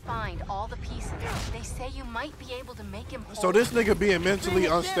you can find all the pieces, they say you might be able to make him whole. So this nigga being mentally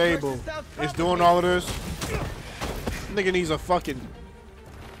unstable is doing all of this? Nigga needs a fucking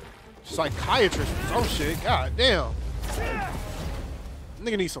psychiatrist or some shit. God damn.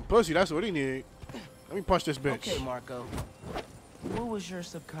 Nigga needs some pussy. That's what he need. Let me punch this bitch. Okay, Marco. What was your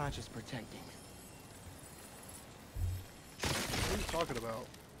subconscious protecting? What are you talking about?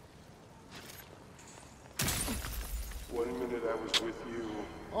 1 minute I was with you.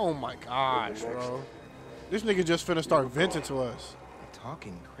 Oh my gosh, bro. This nigga just finna start venting to us.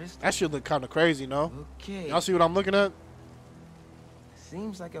 Talking crystal. That shit look kind of crazy, no? Okay. Y'all see what I'm looking at?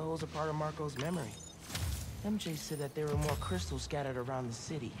 Seems like it holds a part of Marco's memory. MJ said that there were more crystals scattered around the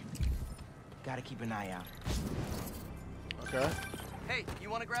city. Gotta keep an eye out. Okay. Hey, you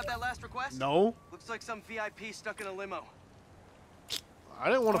want to grab that last request? No. Looks like some VIP stuck in a limo. I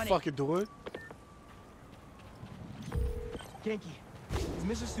didn't want to fucking do it. Genki, is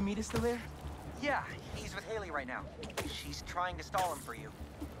Mr. Sumida still there? Yeah, he's with Haley right now. She's trying to stall him for you.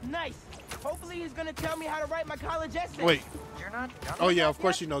 Nice. Hopefully he's gonna tell me how to write my college essay. Wait. You're not done Oh with yeah, that of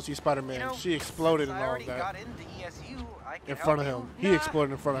course yet? she knows he's Spider-Man. You know, She exploded and I all already of that. got into ESU. I can In front of help him. you. He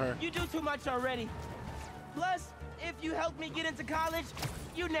exploded in front of her. You do too much already. Plus, if you helped me get into college,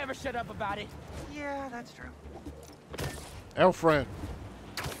 you never shut up about it. Yeah, that's true. El friend.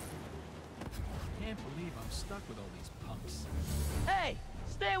 Can't believe I'm stuck with all these punks. Hey,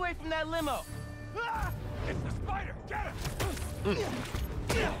 stay away from that limo. Ah! It's the spider! Get him!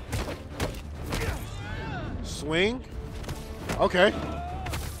 Swing. Okay.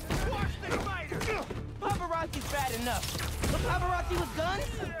 Watch the spider! Paparazzi's bad enough. But paparazzi with guns?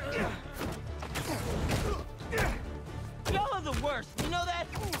 Y'all are the worst. You know that?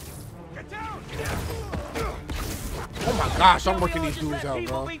 Get down! Oh my gosh, I'm Don't we working all these just dudes let out,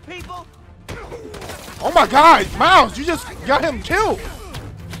 people bro. beat people? Oh my god, Miles, you just got him killed.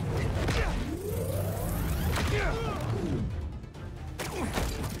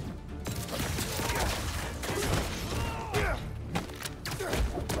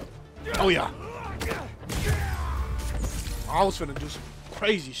 Oh yeah. I was finna do some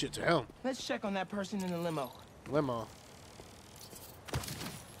crazy shit to him. Let's check on that person in the limo. Limo.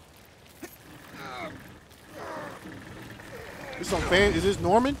 This some fan? Is this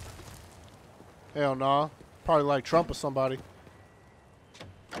Norman? Hell nah. Probably like Trump or somebody.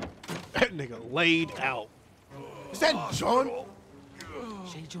 That nigga laid out. Is that John?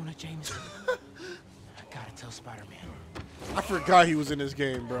 J. Jonah Jameson. I gotta tell Spider-Man. I forgot he was in this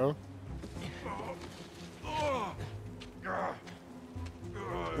game, bro.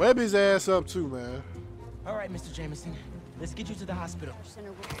 Web his ass up too, man. All right, Mr. Jameson. Let's get you to the hospital.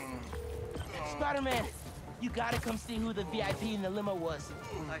 Spider-Man, you gotta come see who the VIP in the limo was.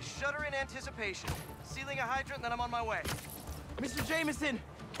 I shudder in anticipation. Sealing a hydrant, then I'm on my way. Mr. Jameson,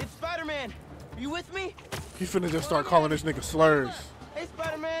 it's Spider-Man. You with me? He finna just start calling this nigga slurs. Hey,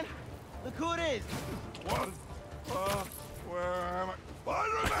 Spider-Man. Look who it is. What? Where am I?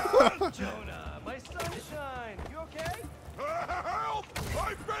 Spider-Man! Jonah, my sunshine. You okay? Help!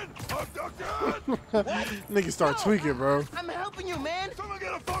 I've been abducted! Nigga start tweaking, bro. I'm helping you, man. Someone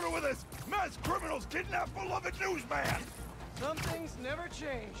get a photo with this! Mass criminals kidnap beloved newsman! Some things never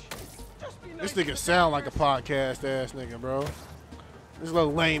change. Just be nice This nigga sound like a podcast ass nigga, bro. This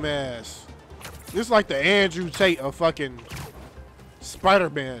little lame ass. This like the Andrew Tate of fucking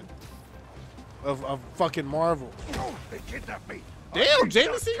Spider-Man. Of fucking Marvel. Oh, they kidnapped me! Damn,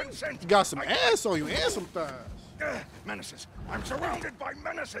 Jameson! You got some ass on you and some thighs. Menaces. I'm surrounded by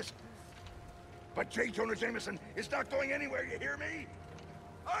menaces. But J. Jonah Jameson is not going anywhere, you hear me?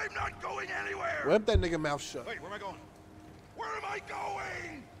 I'm not going anywhere! Whip that nigga mouth shut. Wait, where am I going? Where am I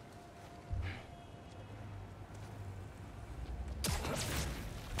going?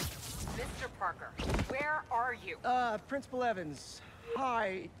 Mr. Parker, where are you? Principal Evans.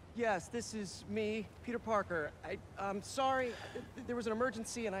 Hi. Yes, this is me, Peter Parker. I'm sorry. There was an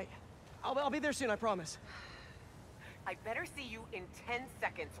emergency, and I'll be there soon, I promise. I better see you in 10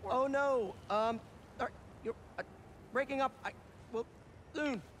 seconds or... Oh, no. You're breaking up. Well,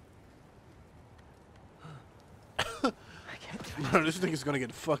 soon. Bro, this nigga's gonna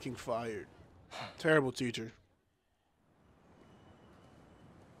get fucking fired. Terrible teacher.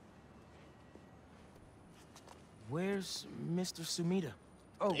 Where's Mr. Sumida?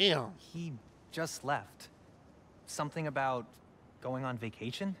 Oh, damn. He just left. Something about going on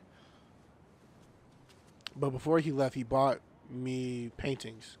vacation? But before he left, he bought me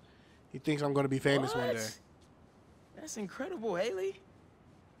paintings. He thinks I'm gonna be famous one day. That's incredible, Haley.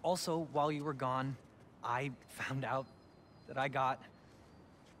 Also, while you were gone, I found out that I got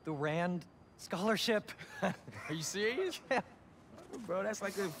the Rand scholarship. Are you serious? Yeah. Bro, that's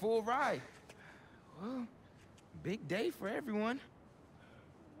like a full ride. Well, big day for everyone.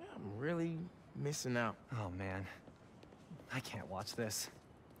 I'm really missing out. Oh, man. I can't watch this.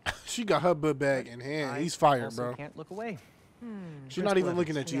 She got her book bag in hand. He's fired, also bro. Can't look away. She's not even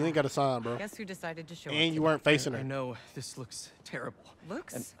looking at you. You ain't got a sign, bro. Guess who decided to show up? And you weren't facing her. I know this looks terrible.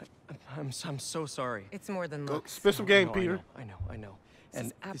 Looks? And I'm so sorry. It's more than Go looks. spit some game, Peter. I know. This And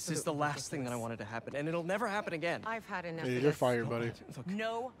is this is the absolutely last thing that I ridiculous. wanted to happen, and it'll never happen again. I've had enough Yeah, of you're this. fired, buddy. Look,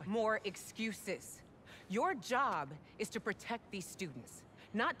 No more excuses. Your job is to protect these students,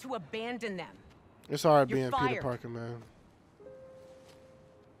 not to abandon them. It's hard You're being Peter fired. Parker, man.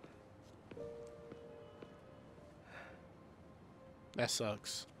 That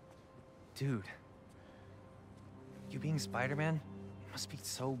sucks. Dude. You being Spider-Man must be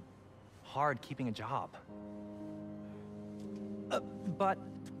so hard keeping a job. But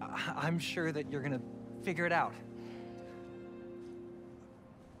I'm sure that you're gonna figure it out.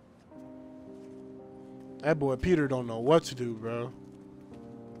 That boy Peter don't know what to do, bro.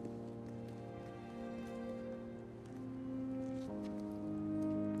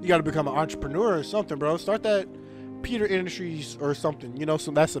 You gotta become an entrepreneur or something, bro. Start that Peter Industries or something. You know,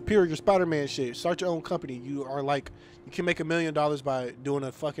 some that superior Spider-Man shit. Start your own company. You are like, you can make $1 million by doing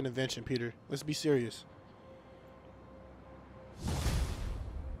a fucking invention, Peter. Let's be serious.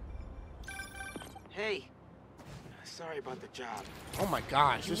 Hey. Sorry about the job. Oh my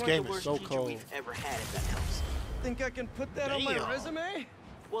gosh, this game is so teacher cold. we've ever had, if that helps. think I can put that on my Damn. resume?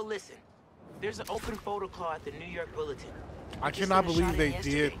 Well, listen. There's an open photo call at the New York Bulletin. I Just cannot shot believe it they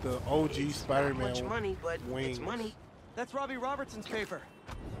yesterday. did the OG Not Spider-Man much money, but wings. it's money. That's Robbie Robertson's paper.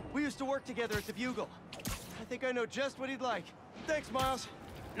 We used to work together at the Bugle. I think I know just what he'd like. Thanks, Miles.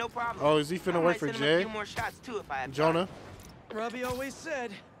 No problem. Oh, is he finna I wait might for send him a Jay? few more shots too if I have Jonah? time. Robbie always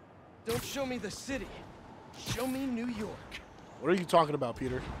said, don't show me the city. Show me New York. What are you talking about,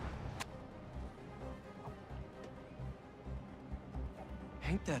 Peter?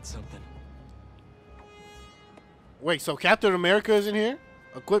 Ain't that something? Wait, so Captain America is in here?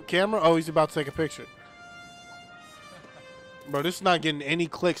 Equipped camera? Oh, he's about to take a picture. Bro, this is not getting any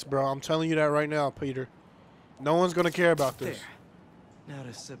clicks, bro. I'm telling you that right now, Peter. No one's going to care about this. There. Now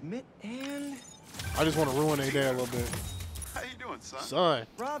to submit and... I just want to ruin their day a little bit. How you doing, son? Son.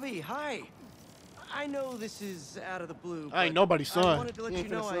 Robbie, hi. I know this is out of the blue, I ain't but nobody's son. I wanted to let He you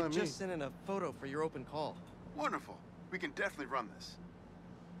ain't know finna I son me. just sent in a photo for your open call. Wonderful. We can definitely run this.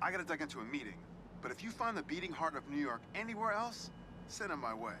 I gotta duck into a meeting, but if you find the beating heart of New York anywhere else, send it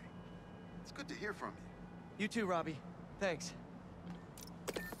my way. It's good to hear from you. You too, Robbie. Thanks.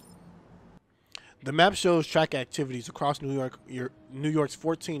 The map shows track activities across New York's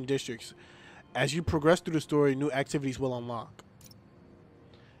 14 districts. As you progress through the story, new activities will unlock.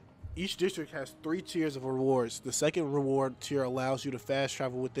 Each district has 3 tiers of rewards. The second reward tier allows you to fast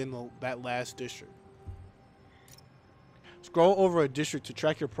travel within that last district. Scroll over a district to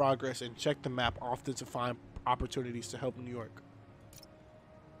track your progress and check the map often to find opportunities to help New York.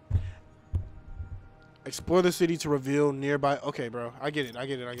 Explore the city to reveal nearby. Okay, bro. I get it.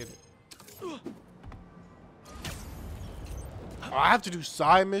 Oh, I have to do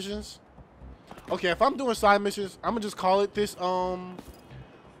side missions? Okay, if I'm doing side missions, I'm gonna just call it this. On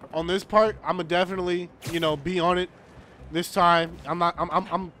this part, I'm gonna definitely, be on it this time.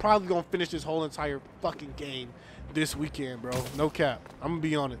 I'm probably gonna finish this whole entire fucking game this weekend, bro. No cap. I'm gonna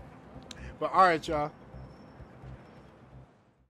be on it. But all right, y'all.